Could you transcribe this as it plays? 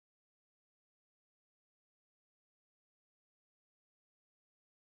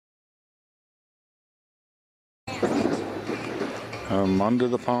I'm under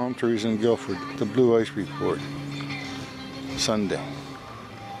the palm trees in Gilford, the Blue Ice Report. Sunday,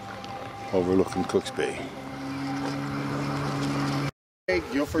 overlooking Cooks Bay. Hey,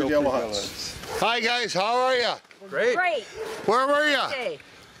 Gilford Yellow Huts. Hi guys, how are you? Great. Great. Where were you? Okay.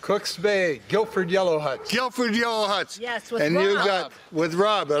 Cooks Bay, Gilford Yellow Huts. Gilford Yellow Huts. Yes, with and Rob. you got with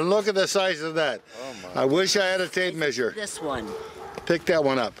Rob, and look at the size of that. Oh my. I wish I had a tape measure. This one. Pick that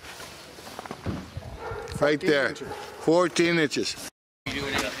one up. Right there. Inches. 14 inches.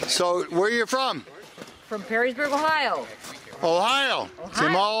 So, where are you from? From Perrysburg, Ohio. Ohio.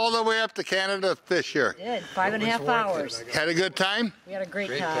 Came all the way up to Canada to fish here. Did 5.5 hours. Had a good time? We had a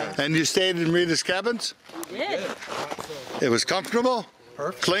great time. And you stayed in Ritva'S cabins? We did. It was comfortable?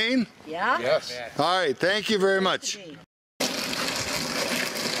 Perfect. Clean? Yeah. Yes. All right, thank you very much.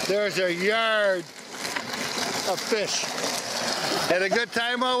 There's a yard of fish. Had a good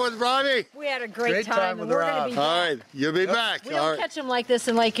time out with Robbie? We had a great time. time with and we're Rob. gonna be All back. right, you'll be back. We All don't right. catch them like this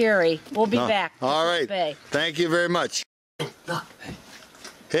in Lake Erie. We'll be back. All Cooks right. Bay. Thank you very much.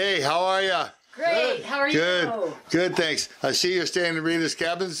 Hey, how are you? Great. How are Good. you? Good, thanks. I see you're staying in Rita's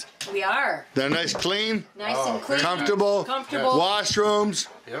cabins. We are. They're nice, clean, Nice and clean. comfortable, Comfortable. washrooms,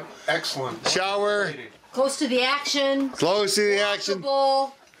 Yep. Excellent. shower, Close to the action. close to the action.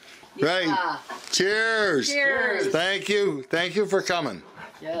 Walkable. Right. Yeah. Cheers. Cheers. Thank you. Thank you for coming.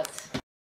 Yes.